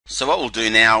So what we'll do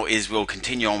now is we'll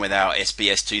continue on with our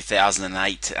SBS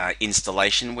 2008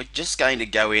 installation. We're just going to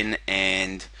go in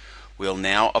and we'll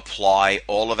now apply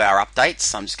all of our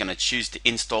updates. I'm just going to choose to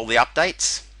install the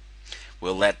updates.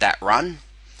 We'll let that run,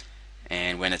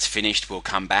 and when it's finished we'll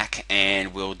come back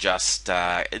and we'll just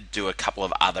do a couple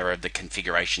of other of the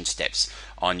configuration steps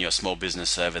on your small business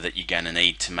server that you're going to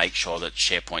need to make sure that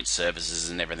SharePoint services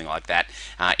and everything like that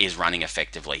is running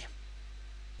effectively.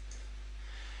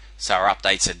 So our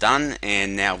updates are done,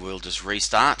 and now we'll just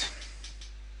restart.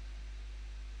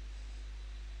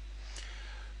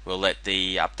 We'll let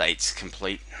the updates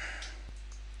complete,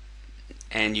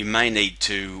 and you may need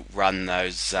to run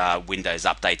those Windows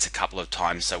updates a couple of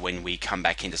times, so when we come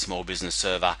back into Small Business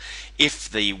Server, if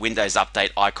the Windows Update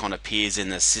icon appears in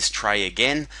the sys tray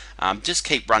again, just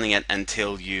keep running it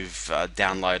until you've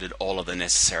downloaded all of the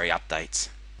necessary updates.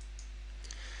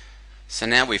 So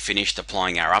now we've finished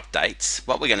applying our updates.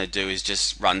 What we're going to do is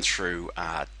just run through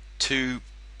two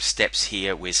steps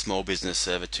here with Small Business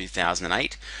Server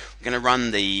 2008. We're going to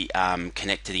run the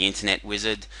Connect to the Internet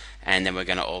wizard, and then we're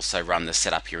going to also run the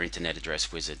Set Up Your Internet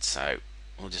Address wizard. So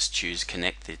we'll just choose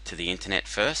Connect to the Internet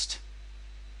first.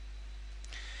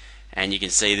 And you can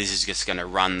see this is just going to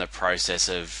run the process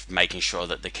of making sure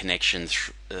that the connection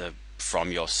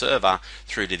from your server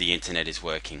through to the Internet is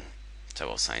working. So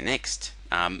we'll say Next.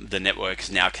 The network is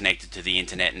now connected to the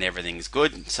internet and everything's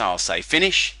good, so I'll say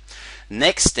finish.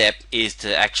 Next step is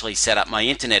to actually set up my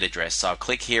internet address, so I'll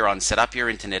click here on Set Up Your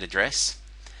Internet Address,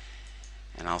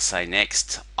 and I'll say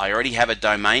next. I already have a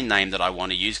domain name that I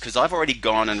want to use because I've already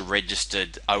gone and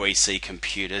registered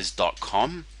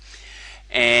oeccomputers.com,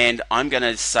 and I'm going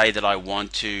to say that I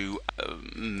want to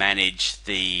manage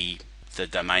the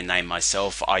domain name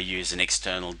myself. I use an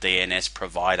external DNS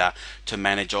provider to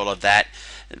manage all of that.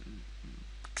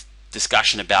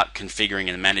 Discussion about configuring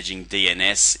and managing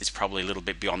DNS is probably a little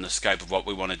bit beyond the scope of what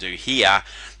we want to do here,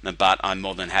 but I'm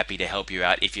more than happy to help you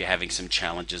out if you're having some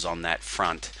challenges on that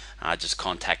front. Just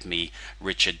contact me,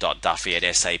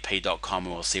 richard.duffy@sap.com,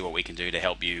 and we'll see what we can do to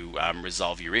help you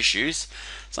resolve your issues.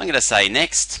 So I'm going to say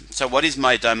next. So what is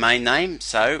my domain name?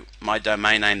 So my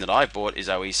domain name that I bought is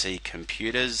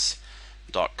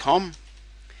oeccomputers.com,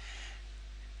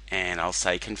 and I'll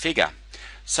say configure.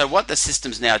 So what the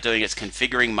system's now doing, it's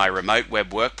configuring my remote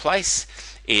web workplace.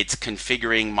 It's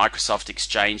configuring Microsoft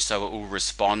Exchange so it will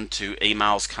respond to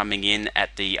emails coming in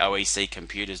at the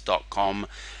oeccomputers.com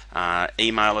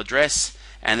email address.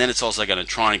 And then it's also going to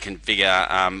try and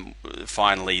configure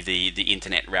finally the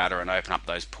internet router and open up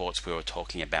those ports we were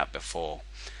talking about before.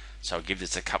 So I'll give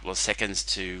this a couple of seconds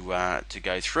to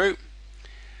go through.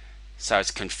 So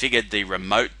it's configured the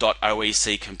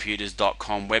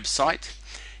remote.oeccomputers.com website.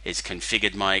 It's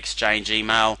configured my Exchange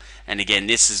email, and again,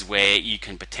 this is where you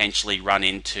can potentially run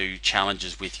into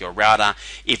challenges with your router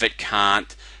if it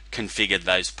can't configure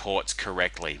those ports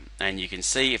correctly. And you can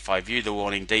see if I view the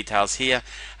warning details here,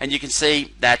 and you can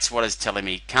see that's what it's telling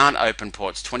me. Can't open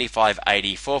ports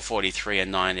 2580, 443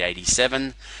 and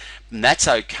 987. And that's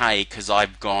okay because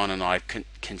I've gone and I've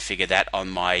configured that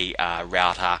on my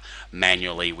router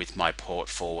manually with my port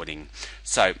forwarding.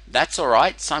 So that's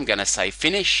alright, so I'm going to say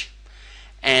finish.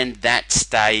 And that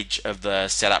stage of the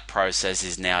setup process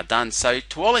is now done. So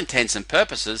to all intents and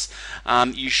purposes,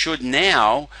 you should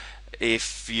now,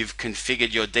 if you've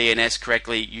configured your DNS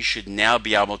correctly, you should now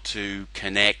be able to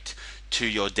connect to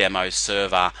your demo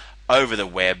server over the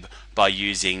web by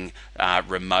using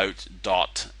remote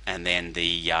dot and then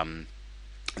the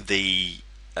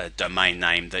domain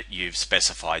name that you've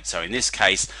specified. So in this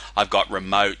case, I've got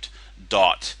remote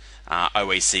dot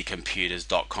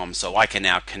oeccomputers.com, so I can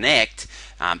now connect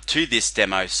to this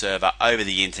demo server over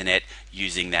the internet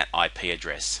using that IP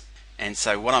address. And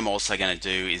so what I'm also going to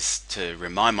do is to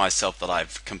remind myself that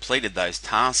I've completed those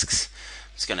tasks.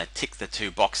 I'm just going to tick the two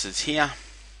boxes here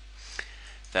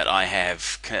that I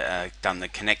have done the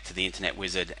Connect to the Internet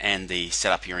wizard and the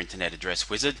Set Up Your Internet Address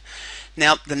wizard.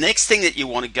 Now the next thing that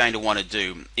you're going to want to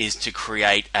do is to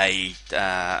create a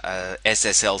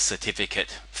SSL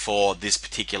certificate for this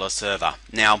particular server.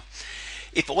 Now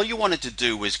if all you wanted to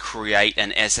do was create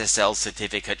an SSL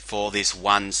certificate for this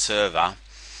one server,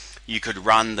 you could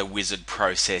run the wizard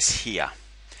process here.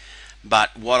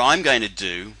 But what I'm going to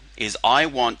do is I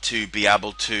want to be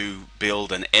able to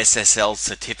build an SSL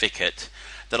certificate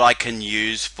that I can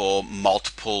use for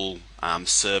multiple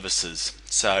services.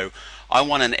 So I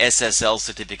want an SSL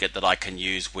certificate that I can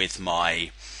use with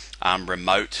my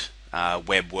remote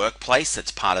web workplace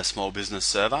that's part of Small Business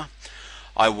Server.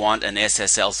 I want an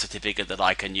SSL certificate that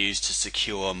I can use to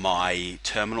secure my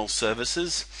terminal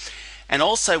services. And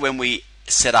also when we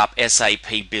set up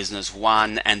SAP Business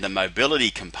One and the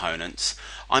mobility components,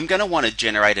 I'm going to want to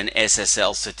generate an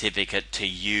SSL certificate to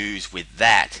use with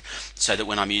that, so that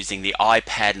when I'm using the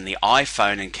iPad and the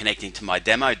iPhone and connecting to my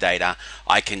demo data,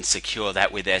 I can secure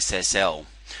that with SSL.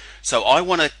 So I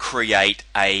want to create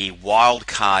a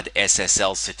wildcard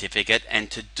SSL certificate, and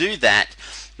to do that,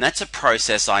 that's a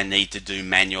process I need to do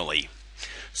manually.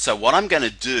 So what I'm going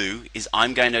to do is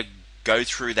I'm going to go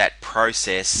through that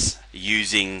process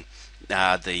using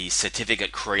the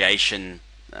certificate creation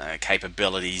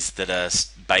capabilities that are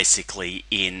basically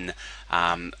in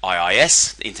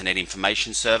IIS, Internet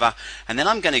Information Server, and then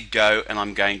I'm going to go and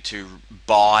I'm going to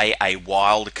buy a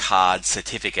wildcard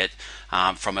certificate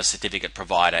from a certificate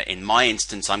provider. In my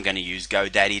instance, I'm going to use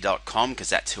GoDaddy.com because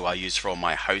that's who I use for all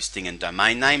my hosting and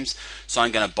domain names. So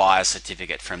I'm going to buy a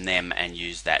certificate from them and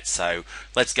use that. So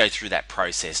let's go through that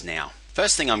process now.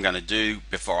 First thing I'm going to do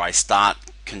before I start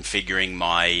configuring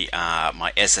my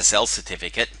my SSL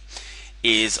certificate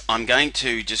is I'm going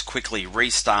to just quickly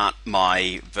restart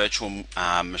my virtual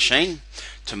machine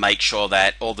to make sure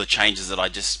that all the changes that I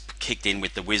just kicked in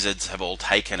with the wizards have all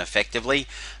taken effectively.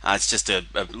 It's just a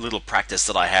little practice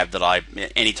that I have, that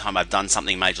anytime I've done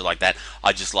something major like that,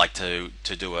 I just like to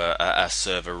do a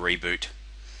server reboot.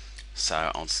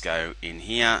 So I'll just go in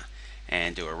here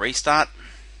and do a restart,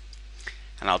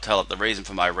 and I'll tell it the reason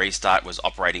for my restart was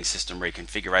operating system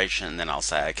reconfiguration, and then I'll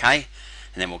say OK,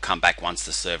 and then we'll come back once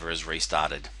the server is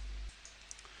restarted.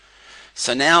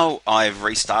 So now I've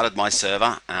restarted my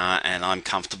server and I'm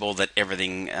comfortable that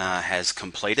everything has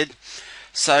completed.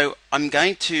 So I'm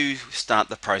going to start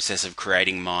the process of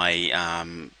creating my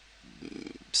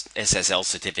SSL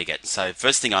certificate. So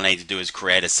first thing I need to do is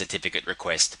create a certificate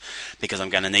request, because I'm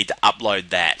going to need to upload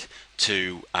that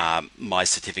to my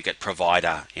certificate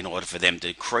provider in order for them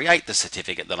to create the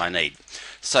certificate that I need.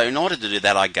 So in order to do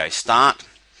that, I go Start,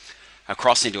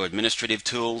 across into Administrative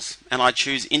Tools, and I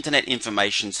choose Internet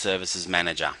Information Services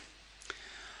Manager.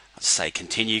 I'll say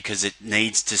Continue because it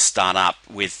needs to start up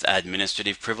with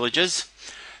administrative privileges.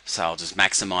 So I'll just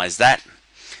maximize that.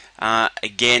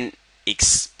 Again,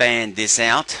 expand this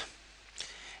out,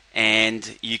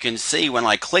 and you can see when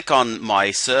I click on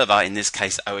my server, in this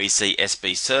case OEC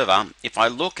SB server, if I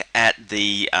look at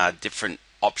the different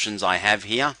options I have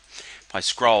here, if I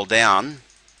scroll down,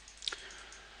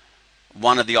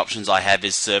 one of the options I have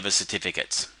is server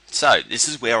certificates. So this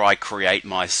is where I create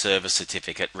my server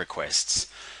certificate requests.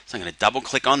 So I'm going to double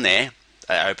click on there.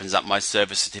 That opens up my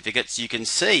server certificates. You can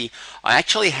see I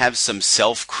actually have some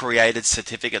self-created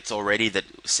certificates already that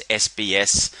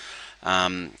SBS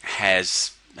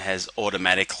has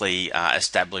automatically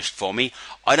established for me.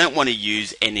 I don't want to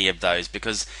use any of those,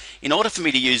 because in order for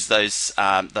me to use those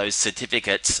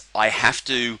certificates, I have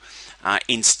to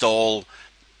install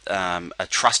a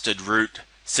trusted root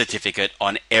certificate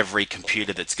on every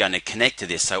computer that's going to connect to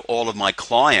this. So all of my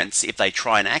clients, if they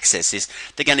try and access this,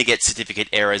 they're going to get certificate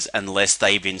errors unless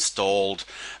they've installed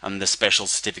the special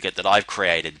certificate that I've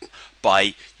created.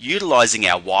 By utilizing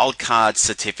our wildcard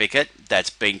certificate that's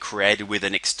been created with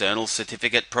an external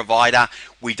certificate provider,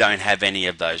 we don't have any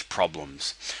of those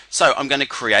problems. So I'm going to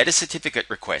create a certificate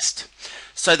request.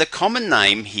 So the common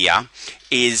name here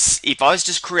is, if I was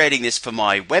just creating this for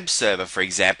my web server, for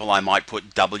example, I might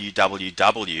put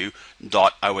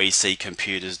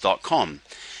www.oeccomputers.com.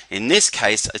 In this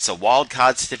case, it's a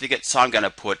wildcard certificate, so I'm going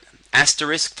to put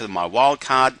asterisk for my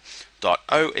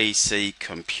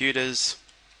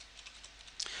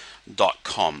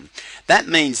wildcard.oeccomputers.com. That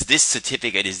means this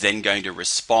certificate is then going to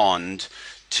respond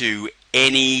to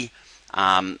any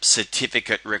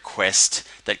certificate request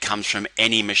that comes from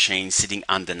any machine sitting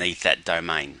underneath that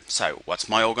domain. So what's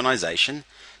my organization?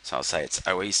 So I'll say it's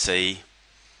OEC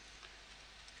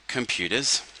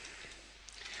Computers.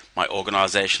 My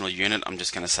organizational unit, I'm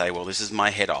just going to say, well, this is my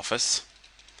head office.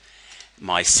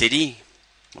 My city,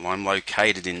 well, I'm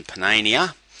located in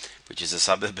Panania, which is a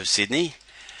suburb of Sydney.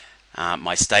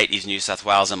 My state is New South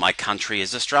Wales, and my country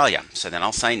is Australia. So then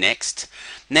I'll say next.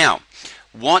 Now,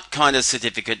 what kind of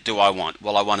certificate do I want?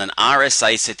 Well, I want an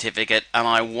RSA certificate, and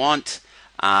I want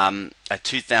a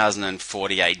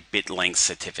 2048-bit length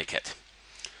certificate.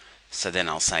 So then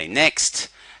I'll say next.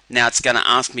 Now it's going to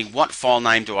ask me what file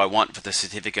name do I want for the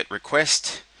certificate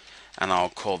request, and I'll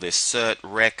call this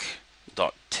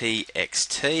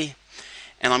certrec.txt,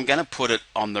 and I'm going to put it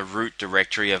on the root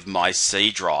directory of my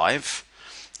C drive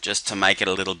just to make it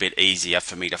a little bit easier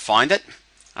for me to find it,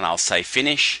 and I'll say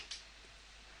finish.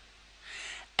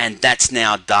 And that's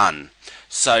now done.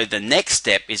 So the next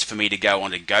step is for me to go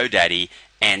onto GoDaddy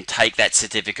and take that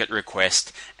certificate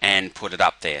request and put it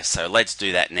up there. So let's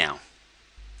do that now.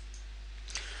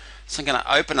 So I'm going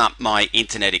to open up my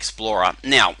Internet Explorer.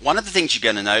 Now, one of the things you're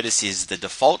going to notice is the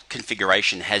default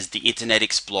configuration has the Internet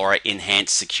Explorer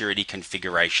Enhanced Security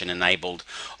configuration enabled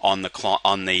on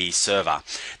the server.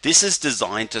 This is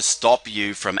designed to stop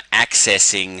you from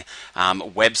accessing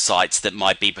websites that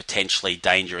might be potentially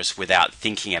dangerous without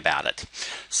thinking about it.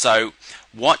 So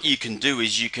what you can do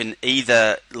is you can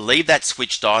either leave that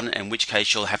switched on, in which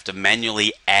case you'll have to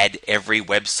manually add every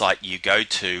website you go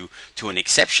to an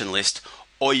exception list,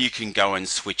 or you can go and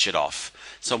switch it off.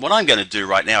 So what I'm going to do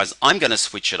right now is I'm going to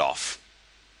switch it off.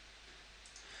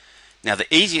 Now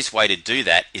the easiest way to do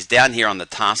that is down here on the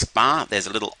taskbar. There's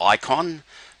a little icon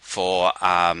for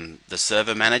the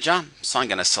server manager. So I'm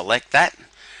going to select that.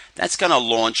 That's going to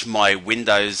launch my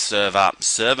Windows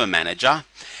Server Manager.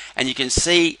 And you can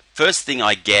see first thing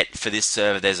I get for this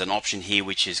server, there's an option here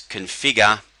which is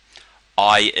Configure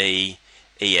IE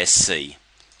ESC.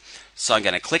 So I'm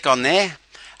going to click on there.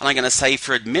 And I'm going to say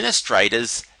for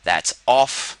administrators, that's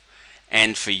off.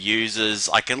 And for users,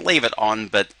 I can leave it on,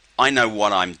 but I know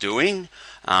what I'm doing.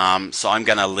 So I'm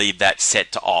going to leave that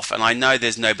set to off. And I know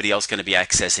there's nobody else going to be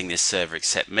accessing this server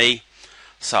except me.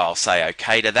 So I'll say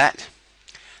OK to that.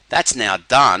 That's now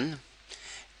done.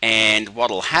 And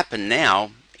what will happen now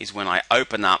is when I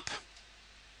open up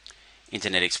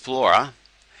Internet Explorer,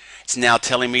 it's now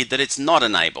telling me that it's not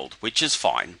enabled, which is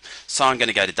fine. So I'm going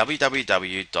to go to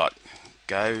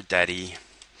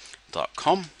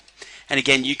www.godaddy.com, and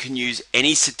again you can use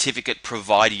any certificate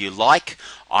provider you like.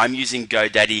 I'm using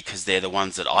GoDaddy because they're the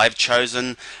ones that I've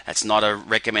chosen. That's not a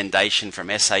recommendation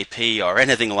from SAP or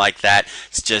anything like that.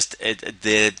 It's just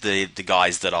they're the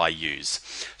guys that I use.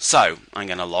 So I'm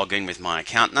going to log in with my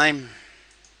account name.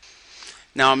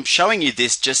 Now I'm showing you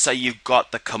this just so you've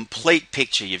got the complete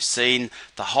picture. You've seen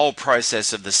the whole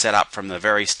process of the setup from the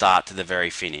very start to the very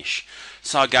finish.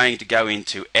 So I'm going to go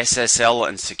into SSL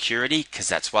and security because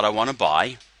that's what I want to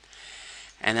buy.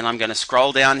 And then I'm going to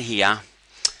scroll down here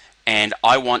and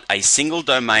I want a single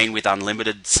domain with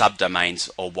unlimited subdomains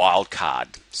or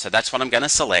wildcard. So that's what I'm going to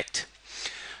select.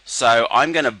 So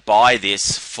I'm going to buy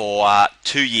this for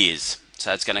 2 years.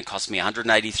 So it's going to cost me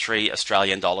 183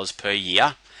 Australian dollars per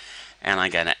year. And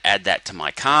I'm going to add that to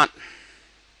my cart.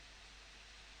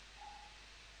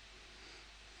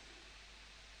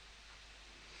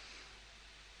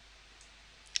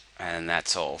 And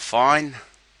that's all fine.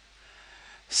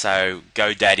 So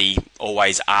GoDaddy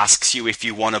always asks you if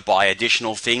you want to buy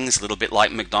additional things, a little bit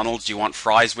like McDonald's. Do you want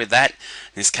fries with that? In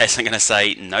this case I'm going to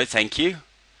say no thank you.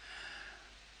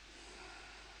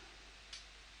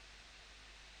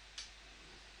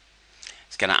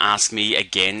 It's going to ask me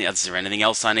again, is there anything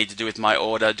else I need to do with my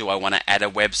order? Do I want to add a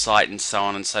website and so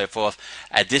on and so forth?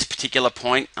 At this particular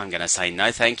point, I'm going to say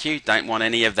no thank you, don't want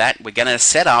any of that. We're going to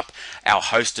set up our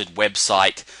hosted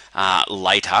website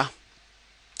later.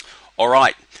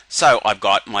 Alright, so I've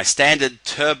got my standard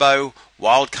Turbo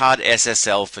Wildcard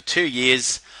SSL for 2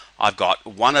 years. I've got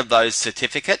one of those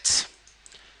certificates.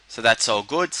 So that's all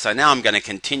good. So now I'm going to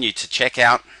continue to check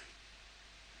out.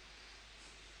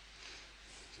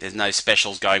 There's no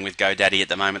specials going with GoDaddy at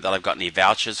the moment that I've got any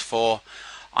vouchers for.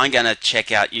 I'm going to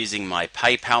check out using my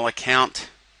PayPal account.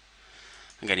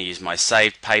 I'm going to use my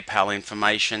saved PayPal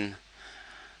information.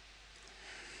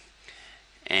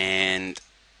 And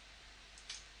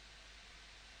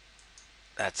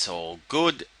that's all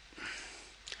good.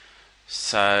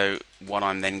 So what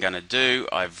I'm then going to do,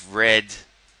 I've read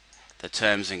the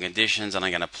terms and conditions and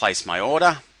I'm going to place my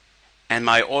order. And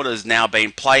my order's now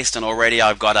been placed, and already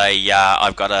I've got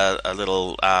a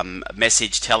little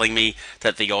message telling me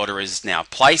that the order is now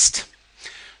placed.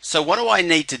 So what do I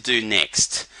need to do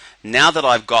next? Now that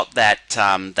I've got that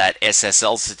that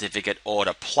SSL certificate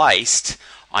order placed,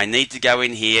 I need to go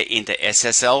in here into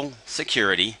SSL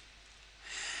security,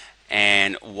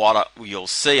 and what you'll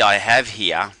see I have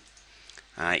here,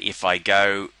 if I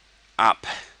go up.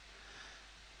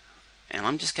 And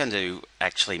I'm just going to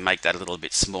actually make that a little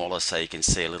bit smaller so you can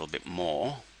see a little bit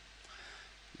more.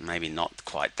 Maybe not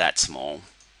quite that small.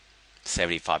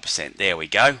 75%. There we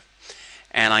go.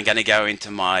 And I'm going to go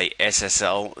into my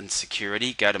SSL and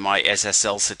security, go to my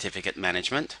SSL certificate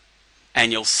management.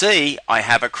 And you'll see I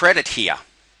have a credit here.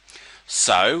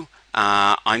 So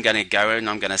I'm going to go and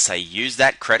I'm going to say use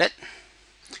that credit.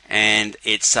 And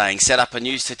it's saying set up a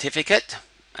new certificate.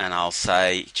 And I'll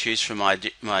say choose from my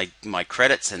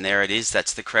credits, and there it is.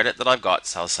 That's the credit that I've got.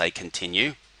 So I'll say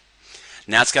continue.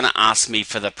 Now it's going to ask me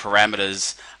for the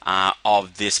parameters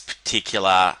of this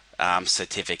particular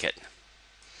certificate.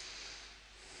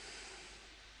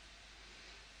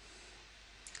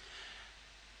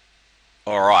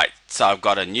 Alright, so I've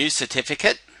got a new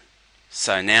certificate.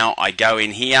 So now I go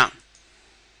in here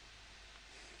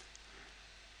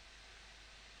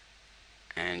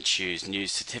and choose New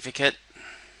Certificate.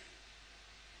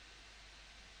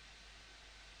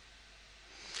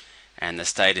 And the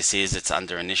status is it's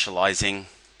under initializing.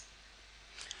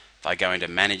 If I go into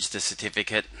Manage the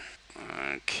certificate,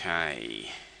 okay.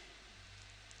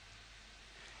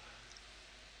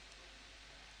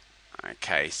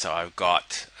 Okay, so I've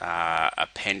got a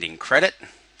pending credit.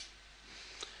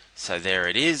 So there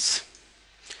it is.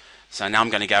 So now I'm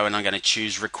going to go and I'm going to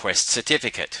choose Request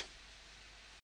Certificate.